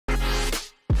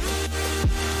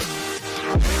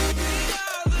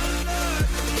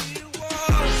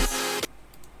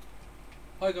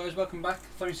Hi guys, welcome back.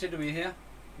 ThorinCW here.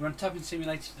 We're on Typing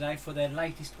Simulator today for their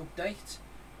latest update.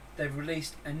 They've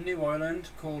released a new island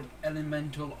called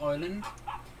Elemental Island.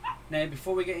 Now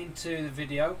before we get into the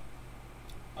video,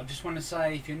 I just want to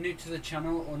say if you're new to the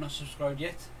channel or not subscribed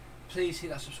yet, please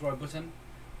hit that subscribe button,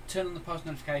 turn on the post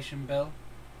notification bell,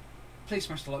 please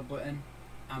smash the like button,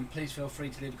 and please feel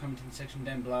free to leave a comment in the section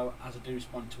down below as I do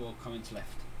respond to all comments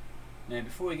left. Now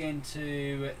before we get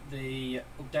into the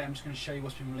update, I'm just going to show you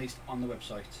what's been released on the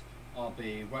website. I'll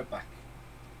be right back.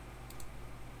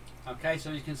 Okay,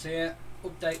 so as you can see here,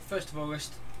 update 1st of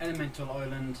August, Elemental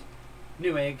Island,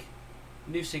 new egg,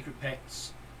 new secret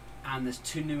pets, and there's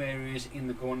 2 new areas in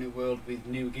the Gauntlet World with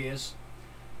new gears.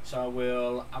 So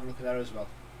we'll have a look at that as well.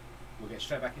 We'll get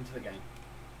straight back into the game.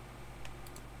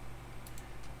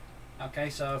 Okay,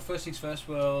 so first things first,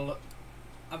 we'll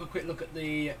have a quick look at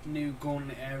the new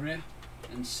Gauntlet area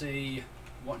and see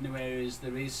what new areas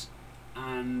there is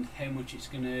and how much it's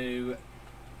going to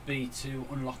be to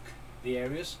unlock the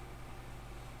areas.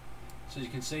 So as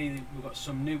you can see, we've got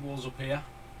some new walls up here.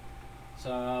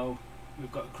 So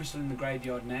we've got a crystal in the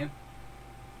graveyard now,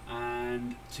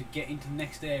 and to get into the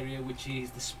next area, which is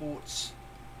the sports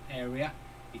area,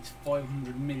 it's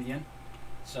 500 million.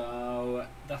 So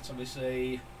that's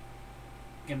obviously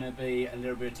going to be a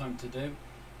little bit of time to do.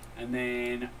 And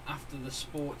then after the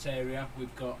sports area,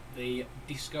 we've got the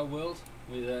disco world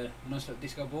with a nice little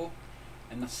disco ball,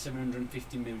 and that's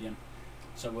 750 million.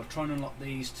 So we'll try and unlock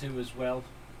these 2 as well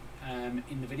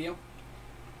in the video.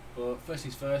 But first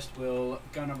things first, we'll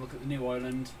go and have a look at the new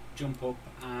island, jump up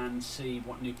and see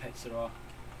what new pets there are.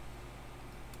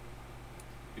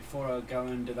 Before I go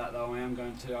and do that though, I am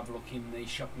going to have a look in the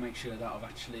shop and make sure that I've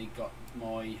actually got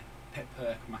my pet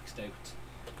perk maxed out.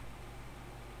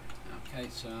 Okay,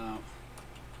 so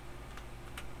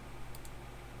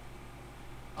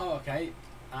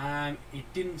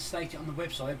it didn't state it on the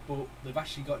website, but they've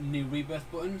actually got new Rebirth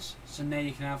buttons, so now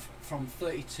you can have from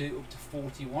 32 up to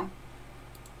 41.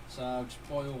 So just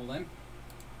buy all them,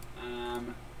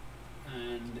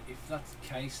 and if that's the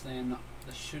case, then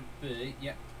there should be,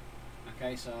 yep.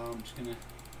 Okay, so I'm just gonna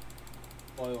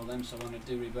buy all them, so when I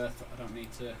do Rebirth I don't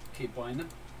need to keep buying them.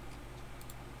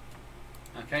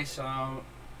 Okay, so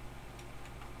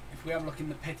if we have a look in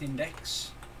the pet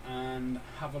index and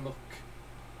have a look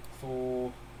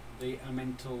for the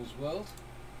Elementals world,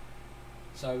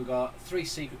 so we've got 3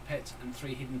 secret pets and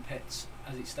 3 hidden pets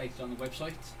as it's stated on the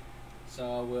website.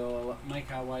 So we'll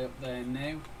make our way up there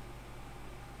now.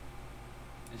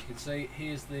 As you can see,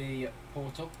 here's the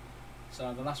portal.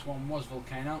 So the last one was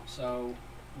Volcano, so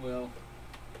we'll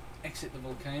exit the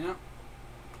volcano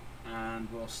and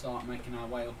we'll start making our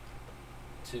way up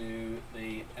to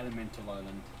the Elemental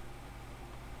Island.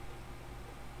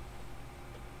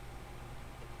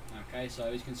 Okay, so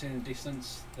as you can see in the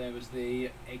distance, there was the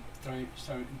egg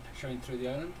showing through the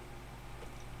island,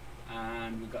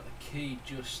 and we've got the key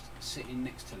just sitting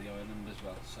next to the island as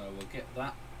well. So we'll get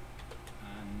that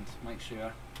and make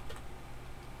sure.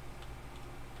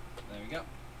 There we go.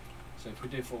 So if we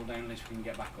do fall down, at least we can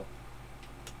get back up.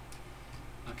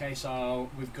 Okay, so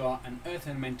we've got an earth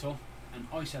elemental, an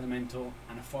ice elemental,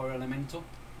 and a fire elemental.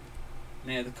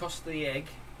 Now the cost of the egg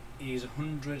is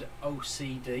 100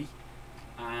 OCD.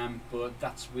 But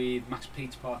that's with Max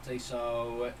Pizza Party,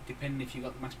 so depending if you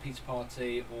got the Max Pizza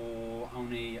Party or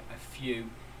only a few,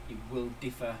 it will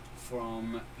differ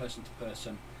from person to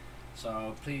person.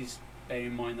 So please bear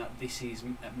in mind that this is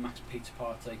at Max Pizza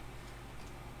Party.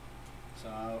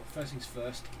 So first things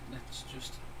first, let's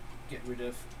just get rid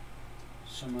of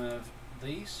some of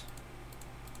these,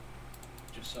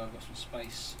 just so I've got some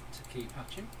space to keep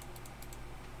hatching.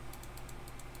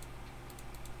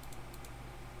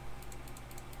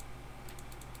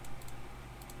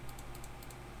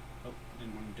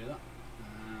 Didn't want to do that,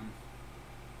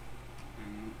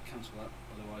 and cancel that,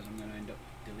 otherwise I'm going to end up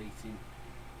deleting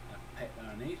a pet that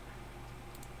I need.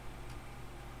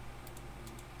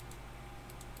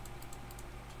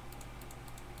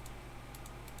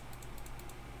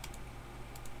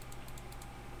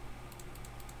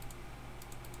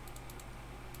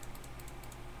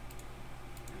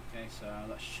 Okay, so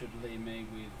that should leave me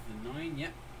with the 9,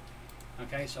 yep.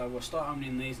 Okay, so we'll start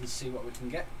opening these and see what we can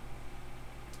get.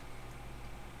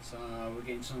 So we're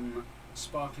getting some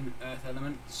sparkling earth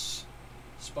elements,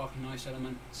 sparkling ice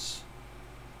elements,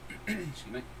 excuse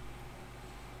me.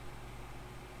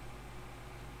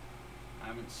 I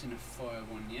haven't seen a fire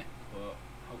one yet, but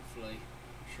hopefully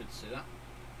we should see that.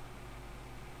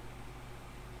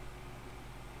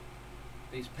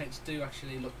 These pets do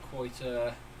actually look quite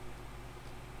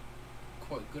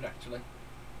good actually.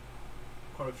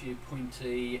 Quite a few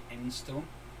pointy ends to them.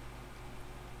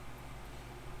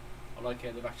 I like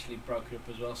how they've actually broken it up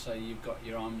as well, so you've got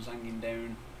your arms hanging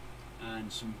down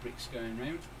and some bricks going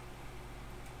round.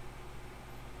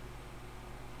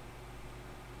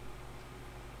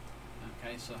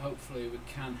 Okay, so hopefully we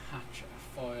can hatch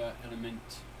a fire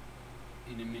element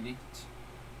in a minute,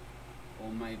 or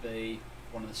maybe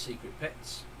one of the secret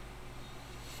pets.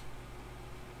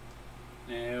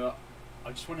 Now,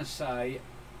 I just want to say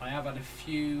I have had a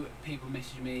few people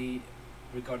message me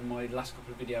regarding my last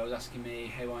couple of videos asking me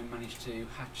how I managed to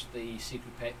hatch the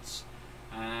secret pets,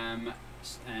 and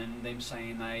them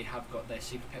saying they have got their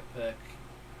secret pet perk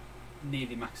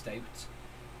nearly maxed out.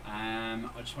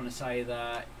 I just want to say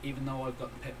that even though I've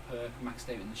got the pet perk maxed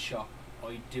out in the shop,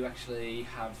 I do actually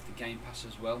have the game pass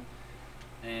as well.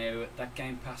 Now that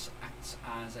game pass acts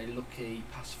as a lucky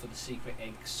pass for the secret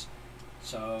eggs,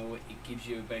 so it gives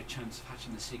you a better chance of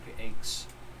hatching the secret eggs.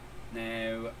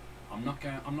 Now I'm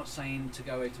not saying to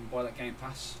go out and buy that game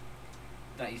pass.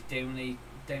 That is definitely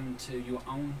down to your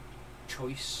own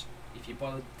choice. If you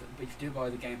do buy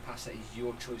the game pass, that is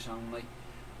your choice only.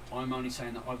 I'm only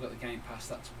saying that I've got the game pass,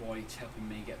 that's why it's helping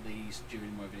me get these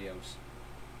during my videos.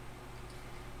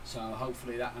 So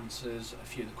hopefully that answers a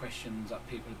few of the questions that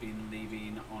people have been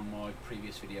leaving on my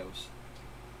previous videos.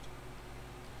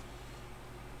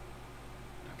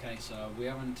 Okay, so we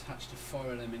haven't hatched a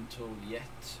fire elemental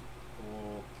yet,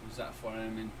 or was that a fire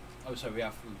element? Oh, sorry,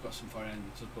 we've got some fire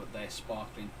elementals, but they're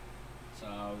sparkling,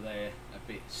 so they're a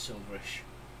bit silverish.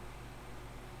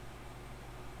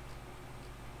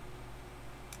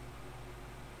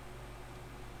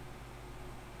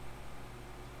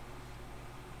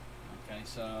 Okay,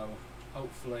 so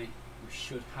hopefully we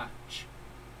should hatch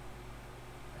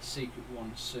a secret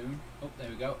one soon. Oh, there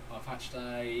we go. I've hatched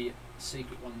a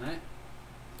secret one there.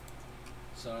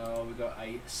 So we've got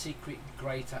a secret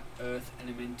greater earth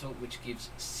elemental, which gives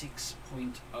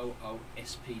 6.00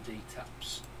 SPD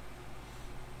taps.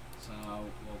 So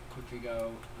we'll quickly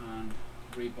go and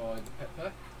rebuy the pet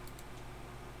perk,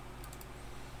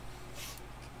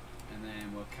 and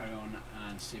then we'll carry on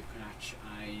and see if we can hatch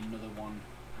another one,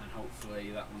 and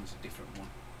hopefully that one's a different one.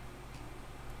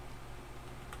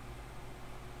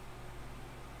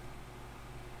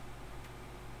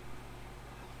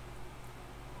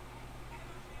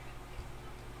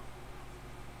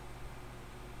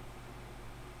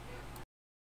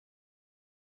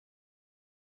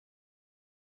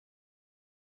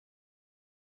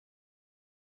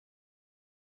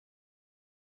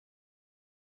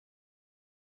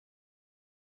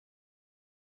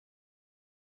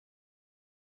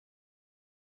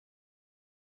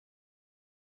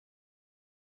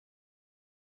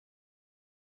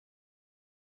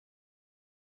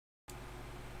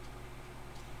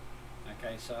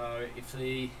 Okay, so if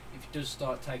it does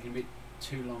start taking a bit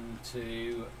too long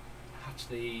to hatch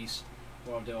these,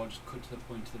 what I'll do, I'll just cut to the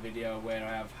point of the video where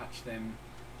I have hatched them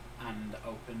and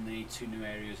open the 2 new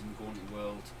areas in the Gauntlet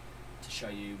World to show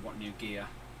you what new gear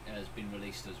has been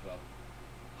released as well.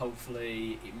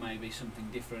 Hopefully it may be something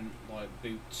different, like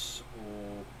boots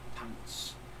or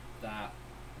pants that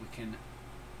we can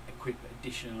equip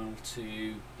additional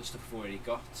to the stuff we've already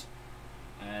got,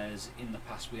 as in the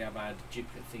past we have had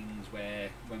duplicate things where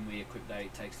when we equip that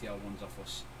it takes the old ones off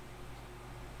us.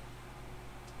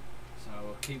 So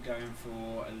we'll keep going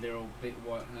for a little bit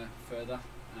further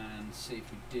and see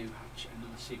if we do hatch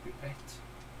another secret pet.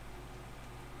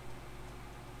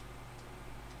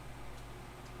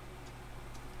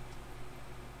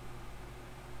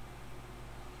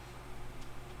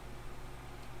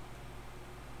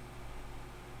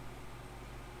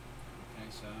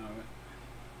 Okay, so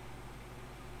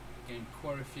again,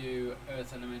 quite a few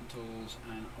earth elementals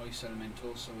and ice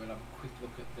elementals, so we'll have a quick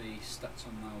look at the stats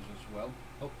on those as well.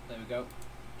 Oh, there we go,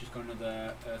 just got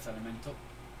another earth elemental.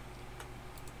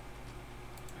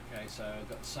 Okay, so I've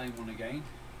got the same one again.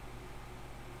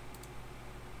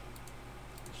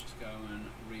 Let's just go and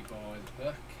rebuy the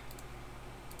perk.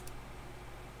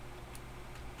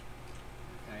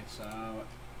 Okay, so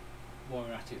while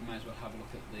we're at it, we may as well have a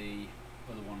look at the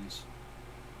other ones.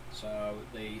 So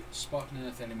the Sparkling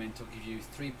Earth Elemental gives you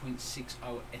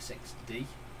 3.60 SXD,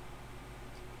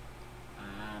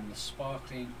 and the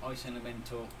Sparkling Ice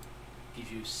Elemental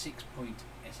gives you 6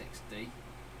 SXD,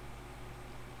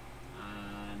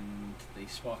 and the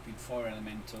Sparkling Fire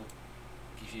Elemental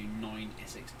gives you 9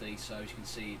 SXD. So as you can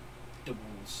see, it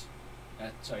doubles.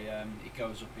 It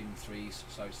goes up in threes,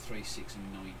 so it's 3, 6,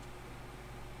 and 9.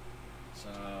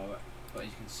 So, but as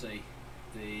you can see,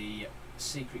 the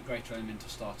Secret Greater Elemental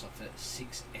starts off at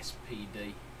 6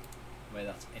 SPD, where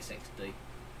that's SXD.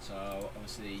 So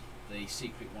obviously the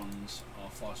secret ones are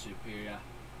far superior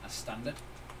as standard.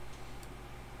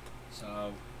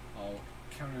 So I'll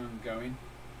carry on going.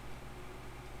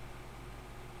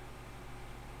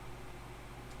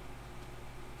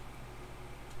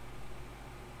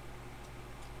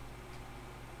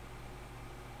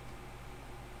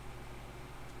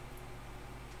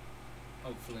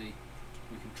 Hopefully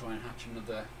we can try and hatch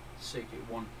another secret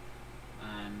one,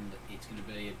 and it's going to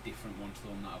be a different one to the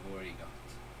one that I've already got.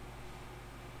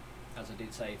 As I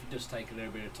did say, if it does take a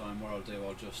little bit of time, what I'll do,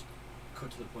 I'll just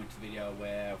cut to the point of the video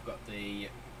where I've got the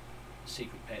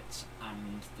secret pets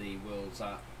and the worlds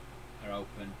that are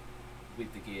open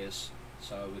with the gears,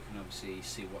 so we can obviously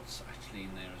see what's actually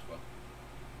in there as well.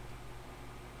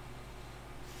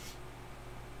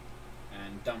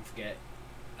 And don't forget,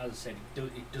 as I said,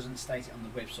 it doesn't state it on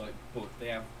the website, but they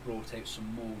have brought out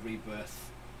some more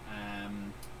Rebirth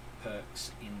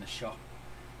perks in the shop,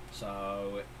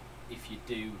 so if you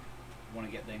do want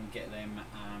to get them,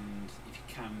 and if you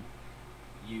can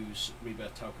use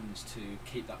Rebirth tokens to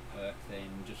keep that perk, then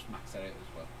just max that out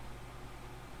as well.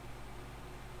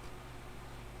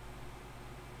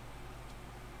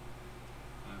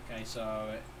 Okay,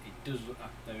 so it does,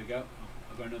 there we go,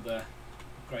 I've got another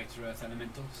Greater Earth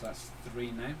Elemental, so that's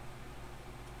 3 now.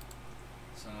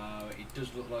 So it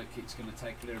does look like it's going to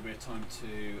take a little bit of time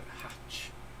to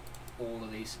hatch all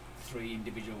of these 3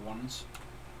 individual ones.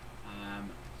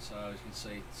 So as you can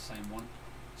see, it's the same one.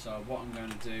 So what I'm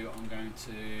going to do, I'm going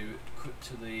to cut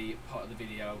to the part of the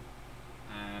video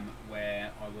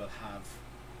where I will have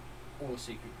all the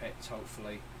secret pets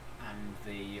hopefully and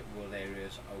the world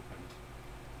areas opened.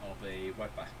 I'll be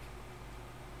right back.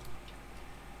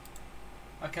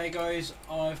 Okay guys,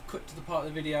 I've cut to the part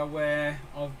of the video where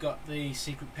I've got the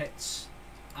secret pets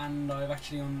and I've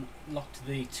actually unlocked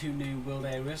the 2 new world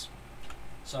areas.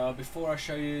 So before I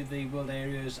show you the world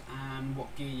areas and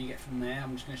what gear you get from there,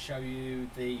 I'm just going to show you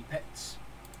the pets.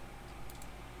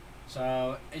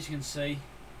 So as you can see,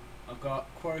 I've got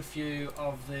quite a few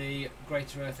of the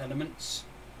Greater Earth elements,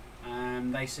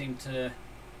 and they seem to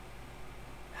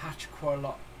hatch quite a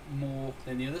lot more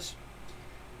than the others.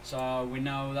 So we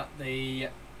know that the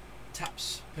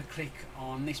taps per click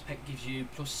on this pet gives you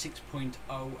plus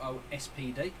 6.00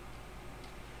 SPD.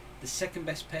 The second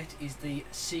best pet is the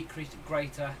Secret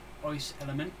Greater Ice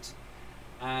Element.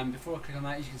 Before I click on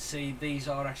that, as you can see, these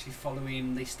are actually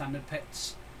following the standard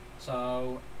pets.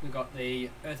 So we've got the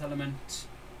Earth Element,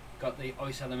 got the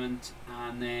Ice Element,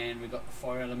 and then we've got the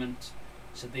Fire Element.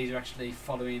 So these are actually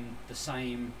following the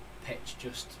same pets,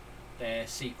 just their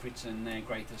secrets and their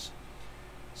greaters.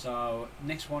 So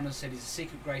next one, as I said, is the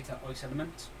Secret Greater Ice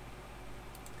Element.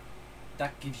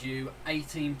 That gives you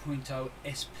 18.0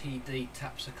 SPD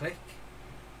taps a click,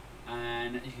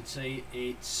 and as you can see,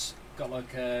 it's got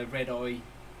like a red eye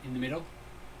in the middle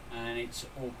and it's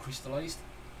all crystallized.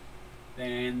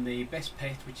 Then the best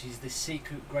pet, which is the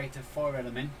Secret Greater Fire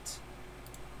Element,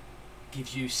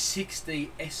 gives you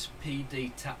 60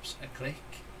 SPD taps a click,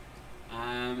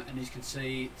 and as you can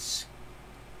see, it's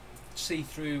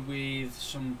see-through with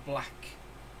some black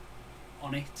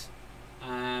on it,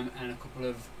 and a couple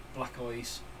of black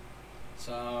eyes.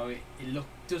 So it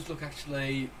does look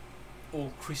actually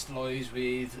all crystallized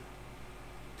with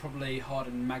probably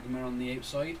hardened magma on the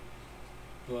outside,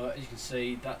 but as you can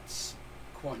see, that's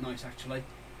quite nice actually,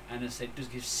 and as I said, it does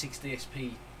give 60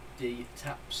 SPD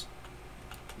taps.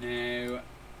 Now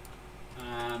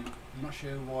I'm not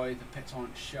sure why the pets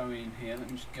aren't showing here.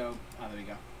 Let me just go, there we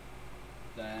go,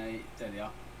 there they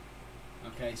are.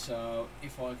 Okay, so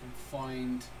if I can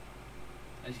find,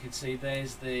 as you can see,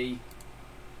 there's the,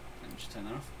 let me just turn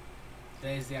that off,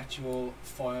 there's the actual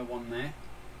fire one there.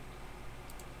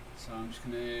 So I'm just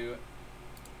going to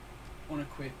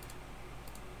unequip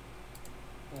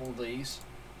all these,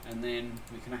 and then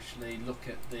we can actually look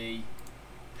at the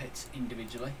pets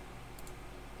individually.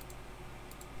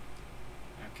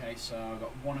 Okay, so I've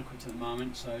got one equipped at the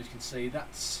moment, so as you can see,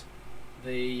 that's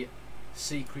the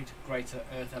Secret Greater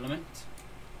Earth Element.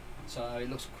 So it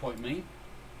looks quite mean,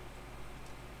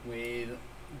 with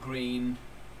green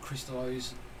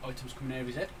crystallized items coming out of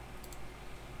his head.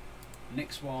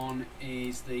 Next one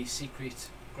is the Secret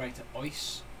Greater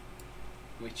Ice,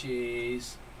 which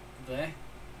is there,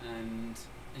 and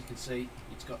as you can see,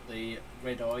 it's got the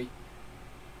red eye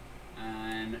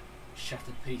and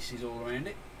shattered pieces all around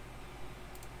it.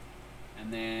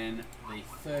 And then the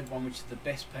third one, which is the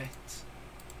best pet,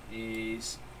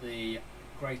 is the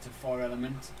Greater Fire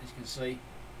Element. As you can see,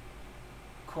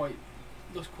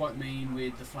 looks quite mean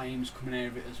with the flames coming out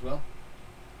of it as well.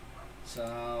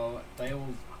 So they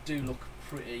all do look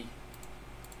pretty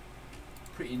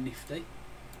nifty.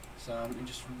 So let me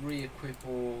just re-equip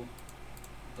all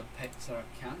the pets that I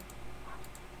can,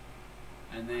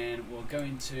 and then we'll go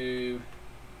into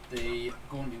the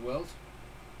Gauntlet World,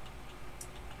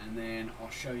 and then I'll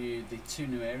show you the 2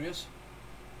 new areas.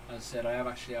 As I said, I have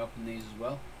actually opened these as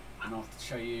well, and I'll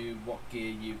show you what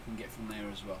gear you can get from there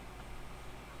as well.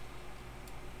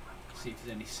 See if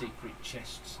there's any secret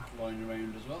chests lying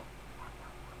around as well.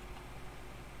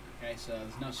 Okay, so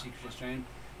there's no secret chest around.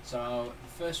 So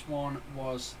the first one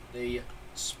was the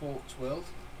Sports World,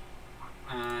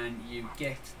 and you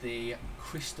get the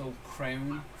Crystal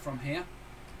Crown from here,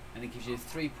 and it gives you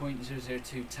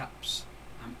 3.002 taps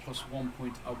and plus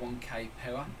 1.01k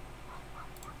power.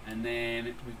 And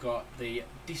then we've got the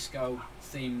Disco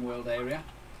Theme World area,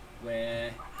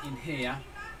 where in here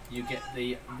you get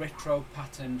the Retro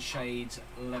Pattern Shades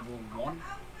level 1.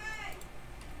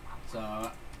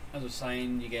 So as I was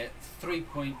saying, you get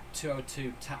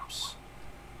 3.202 taps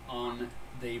on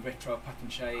the Retro Pattern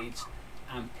Shades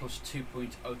and plus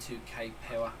 2.02k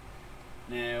power.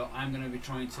 Now I'm going to be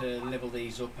trying to level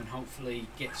these up and hopefully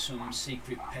get some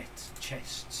secret pet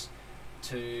chests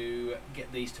to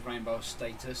get these to rainbow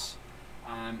status,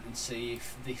 and see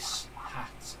if this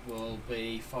hat will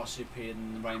be far superior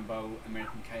than the Rainbow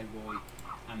American Cowboy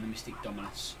and the Mystic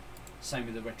Dominus. Same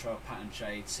with the Retro Pattern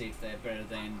Shades, see if they're better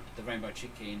than the Rainbow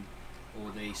Chicken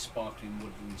or the Sparkling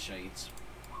Woodland Shades.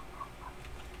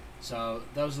 So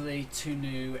those are the 2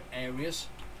 new areas,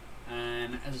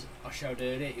 and as I showed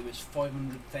earlier, it was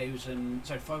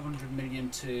 500 million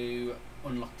to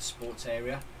unlock the sports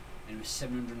area, and it was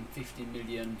 750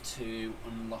 million to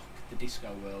unlock the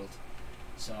Disco World.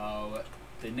 So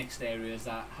the next areas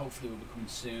that hopefully will be coming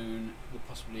soon will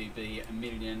possibly be 1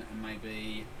 million and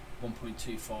maybe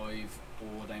 1.25,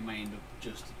 or they may end up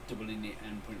just doubling it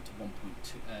and putting it to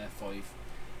 1.5.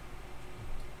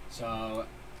 So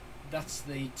that's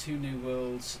the 2 new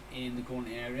worlds in the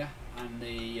Gauntlet area and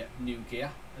the new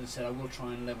gear. As I said, I will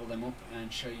try and level them up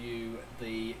and show you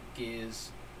the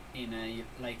gears in a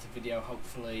later video,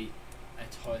 hopefully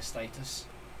at higher status.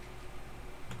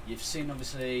 You've seen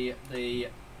obviously the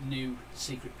new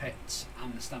secret pets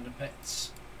and the standard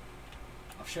pets.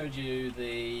 I've showed you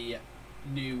the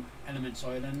new Elements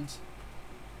Island,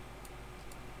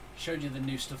 showed you the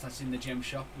new stuff that's in the gem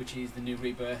shop, which is the new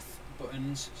Rebirth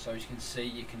buttons. So as you can see,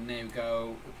 you can now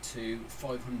go up to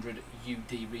 500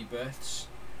 UD rebirths.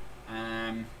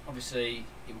 Obviously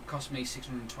it would cost me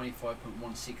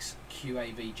 625.16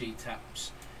 QAVG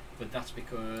taps, but that's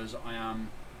because I am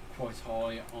quite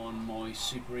high on my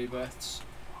super rebirths.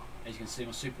 As you can see,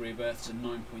 my super rebirths are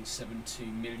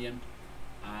 9.72 million,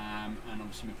 and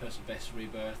obviously my personal best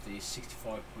rebirth is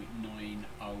 65.90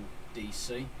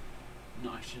 DC.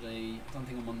 Not actually, I don't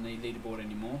think I'm on the leaderboard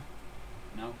anymore.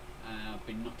 No, I've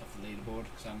been knocked off the leaderboard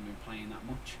because I haven't been playing that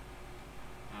much,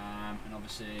 and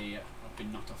obviously I've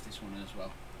been knocked off this one as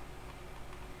well.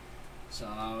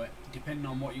 So depending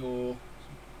on what your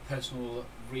personal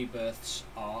rebirths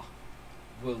are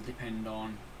will depend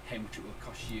on how much it will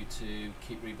cost you to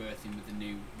keep rebirthing with the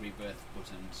new rebirth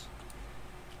buttons.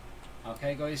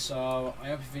 Okay guys, so I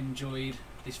hope you've enjoyed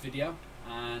this video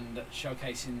and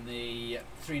showcasing the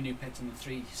 3 new pets and the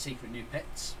 3 secret new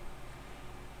pets.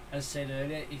 As I said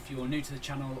earlier, if you're new to the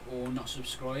channel or not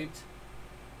subscribed,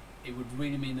 it would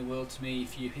really mean the world to me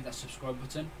if you hit that subscribe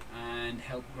button and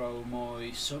help grow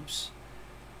my subs.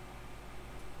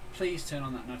 Please turn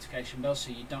on that notification bell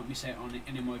so you don't miss out on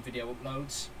any of my video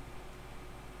uploads.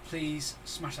 Please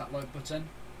smash that like button,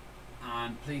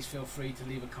 and please feel free to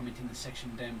leave a comment in the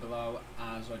section down below,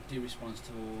 as I do respond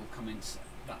to all comments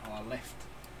that are left,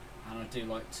 and I do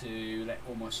like to let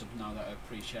all my subs know that I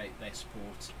appreciate their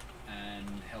support and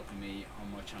helping me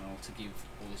on my channel to give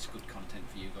all this good content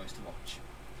for you guys to watch.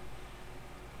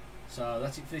 So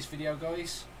that's it for this video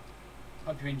guys,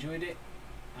 hope you enjoyed it,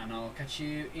 and I'll catch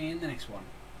you in the next one.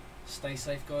 Stay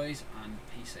safe guys, and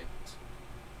peace out.